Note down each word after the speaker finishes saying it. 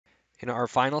In our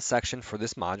final section for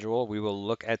this module, we will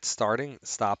look at starting,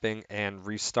 stopping, and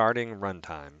restarting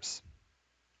runtimes.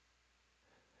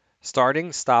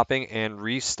 Starting, stopping, and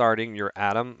restarting your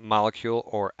Atom molecule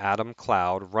or Atom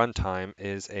cloud runtime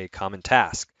is a common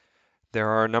task. There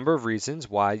are a number of reasons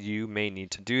why you may need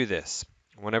to do this.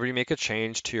 Whenever you make a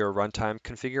change to your runtime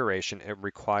configuration, it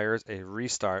requires a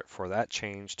restart for that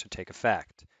change to take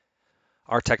effect.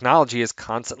 Our technology is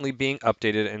constantly being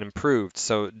updated and improved,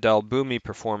 so Dell Boomi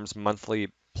performs monthly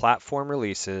platform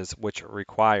releases which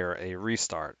require a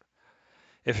restart.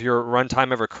 If your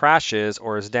runtime ever crashes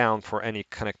or is down for any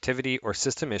connectivity or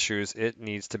system issues, it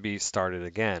needs to be started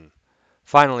again.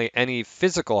 Finally, any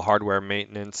physical hardware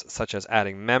maintenance, such as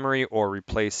adding memory or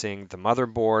replacing the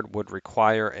motherboard, would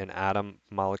require an Atom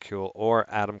molecule or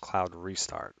Atom Cloud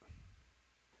restart.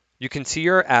 You can see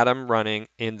your Atom running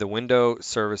in the Window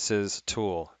Services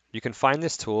tool. You can find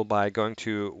this tool by going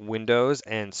to Windows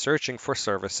and searching for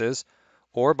Services,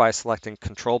 or by selecting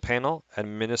Control Panel,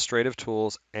 Administrative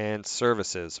Tools, and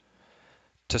Services.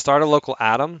 To start a local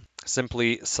Atom,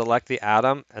 simply select the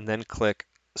Atom and then click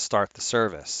Start the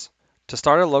Service. To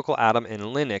start a local Atom in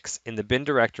Linux, in the bin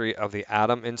directory of the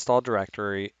Atom install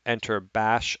directory, enter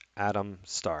bash atom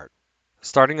start.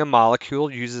 Starting a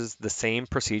molecule uses the same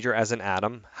procedure as an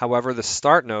atom. However, the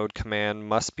start node command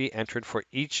must be entered for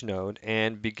each node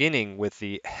and beginning with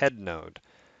the head node.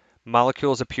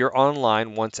 Molecules appear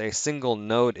online once a single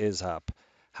node is up.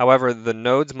 However, the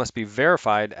nodes must be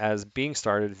verified as being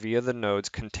started via the node's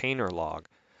container log.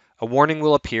 A warning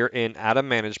will appear in Atom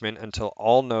Management until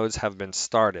all nodes have been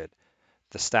started.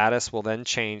 The status will then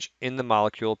change in the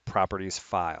molecule properties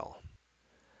file.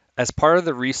 As part of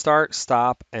the restart,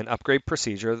 stop, and upgrade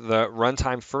procedure, the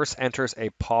runtime first enters a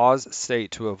pause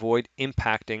state to avoid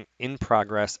impacting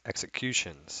in-progress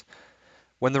executions.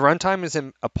 When the runtime is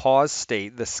in a pause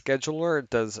state, the scheduler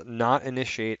does not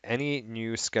initiate any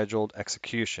new scheduled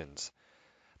executions.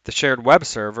 The shared web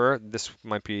server, this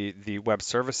might be the web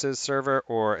services server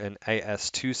or an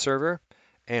AS2 server,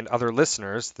 and other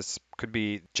listeners, this could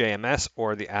be JMS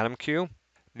or the Atom queue,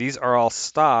 these are all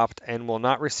stopped and will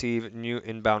not receive new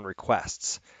inbound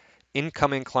requests.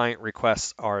 Incoming client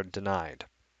requests are denied.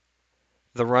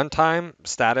 The runtime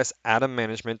status Atom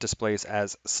Management displays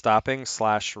as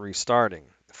stopping/restarting.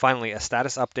 Finally, a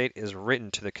status update is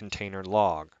written to the container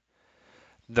log.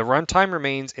 The runtime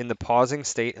remains in the pausing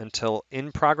state until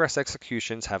in-progress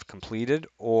executions have completed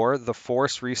or the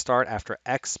force restart after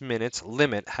X minutes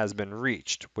limit has been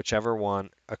reached, whichever one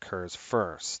occurs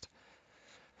first.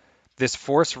 This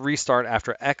force restart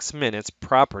after X minutes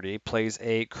property plays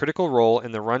a critical role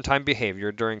in the runtime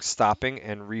behavior during stopping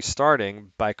and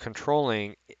restarting by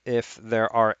controlling if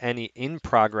there are any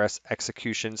in-progress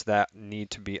executions that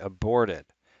need to be aborted.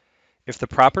 If the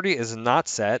property is not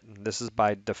set, this is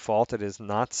by default it is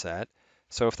not set,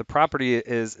 so if the property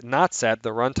is not set,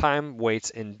 the runtime waits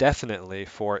indefinitely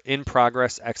for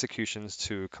in-progress executions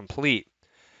to complete.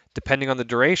 Depending on the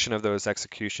duration of those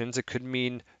executions, it could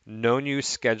mean no new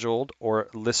scheduled or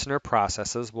listener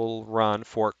processes will run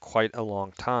for quite a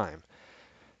long time.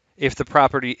 If the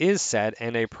property is set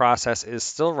and a process is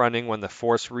still running when the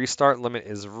force restart limit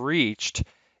is reached,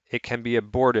 it can be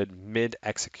aborted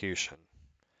mid-execution.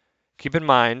 Keep in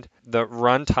mind, the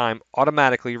runtime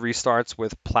automatically restarts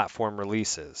with platform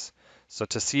releases. So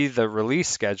to see the release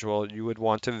schedule, you would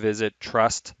want to visit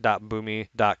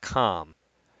trust.boomi.com.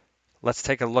 Let's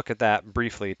take a look at that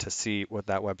briefly to see what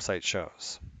that website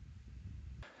shows.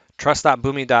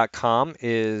 Trust.boomi.com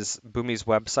is Boomi's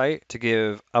website to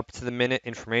give up-to-the-minute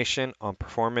information on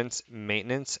performance,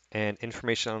 maintenance, and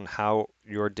information on how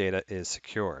your data is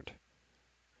secured.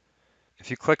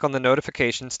 If you click on the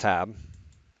Notifications tab,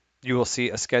 you will see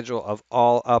a schedule of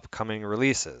all upcoming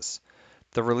releases.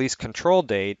 The release control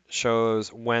date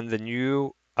shows when the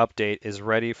new update is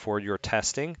ready for your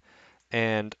testing,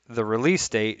 and the release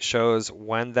date shows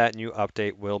when that new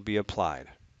update will be applied.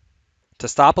 To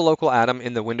stop a local Atom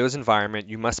in the Windows environment,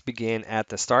 you must begin at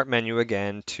the Start menu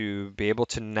again to be able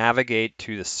to navigate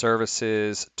to the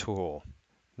Services tool.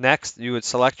 Next, you would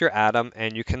select your Atom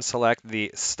and you can select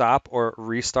the Stop or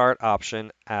Restart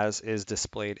option as is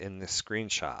displayed in this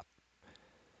screenshot.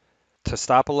 To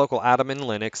stop a local Atom in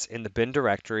Linux, in the bin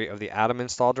directory of the Atom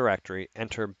install directory,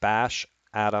 enter bash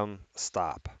atom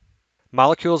stop.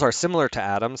 Molecules are similar to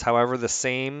atoms, however, the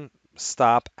same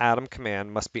stop atom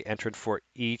command must be entered for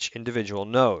each individual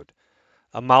node.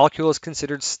 A molecule is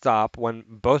considered stop when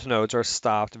both nodes are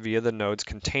stopped via the node's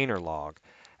container log.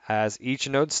 As each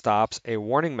node stops, a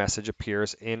warning message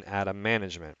appears in Atom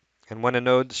Management. And when a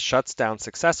node shuts down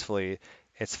successfully,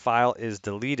 its file is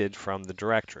deleted from the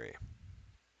directory.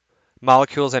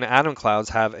 Molecules and atom clouds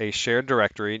have a shared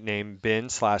directory named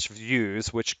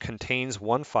bin/views, which contains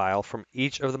one file from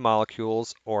each of the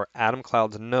molecules or atom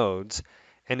cloud's nodes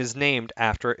and is named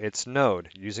after its node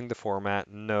using the format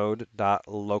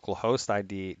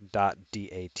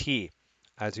node.localhostid.dat,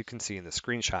 as you can see in the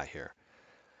screenshot here.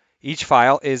 Each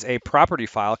file is a property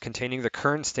file containing the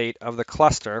current state of the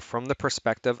cluster from the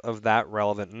perspective of that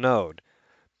relevant node.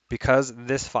 Because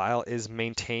this file is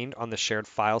maintained on the shared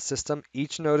file system,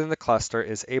 each node in the cluster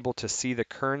is able to see the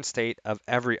current state of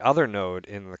every other node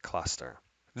in the cluster.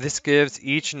 This gives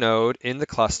each node in the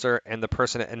cluster and the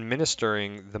person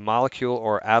administering the molecule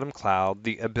or atom cloud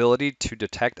the ability to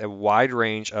detect a wide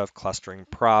range of clustering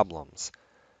problems.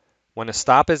 When a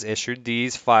stop is issued,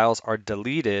 these files are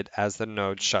deleted as the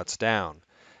node shuts down.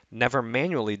 Never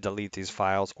manually delete these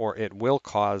files or it will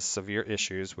cause severe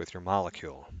issues with your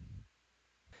molecule.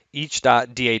 Each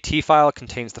 .dat file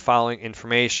contains the following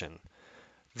information: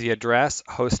 the address,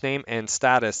 hostname, and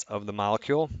status of the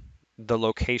molecule, the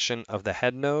location of the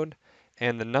head node,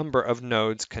 and the number of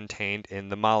nodes contained in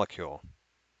the molecule.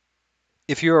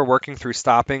 If you are working through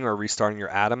stopping or restarting your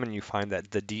atom and you find that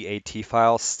the DAT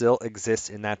file still exists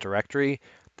in that directory,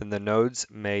 then the nodes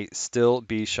may still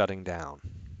be shutting down.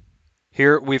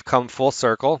 Here we've come full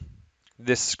circle.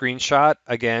 This screenshot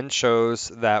again shows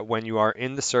that when you are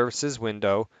in the services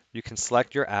window, you can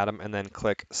select your atom and then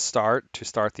click Start to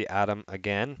start the atom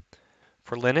again.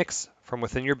 For Linux, from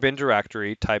within your bin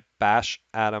directory, type bash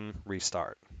atom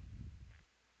restart.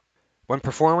 When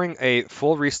performing a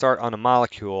full restart on a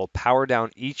molecule, power down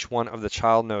each one of the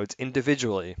child nodes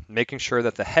individually, making sure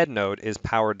that the head node is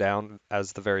powered down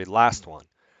as the very last one.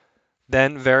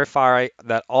 Then verify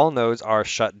that all nodes are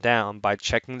shut down by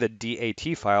checking the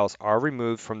DAT files are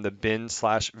removed from the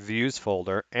bin/views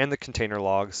folder and the container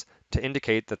logs to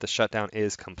indicate that the shutdown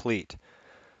is complete.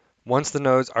 Once the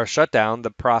nodes are shut down,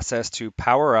 the process to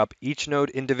power up each node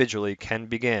individually can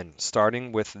begin,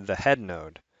 starting with the head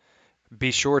node.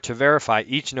 Be sure to verify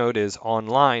each node is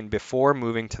online before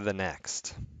moving to the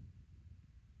next.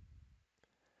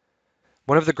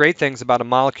 One of the great things about a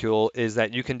molecule is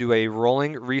that you can do a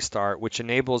rolling restart, which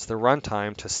enables the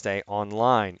runtime to stay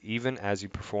online even as you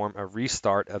perform a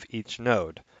restart of each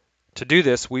node. To do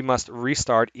this, we must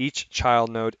restart each child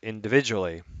node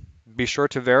individually. Be sure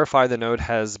to verify the node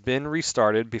has been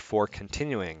restarted before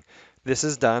continuing. This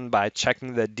is done by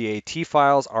checking the DAT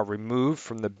files are removed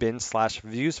from the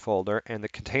bin/views folder and the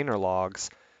container logs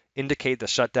indicate the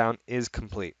shutdown is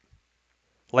complete.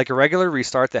 Like a regular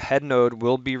restart, the head node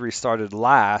will be restarted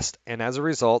last, and as a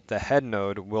result, the head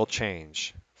node will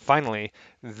change. Finally,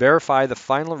 verify the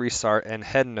final restart and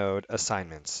head node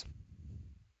assignments.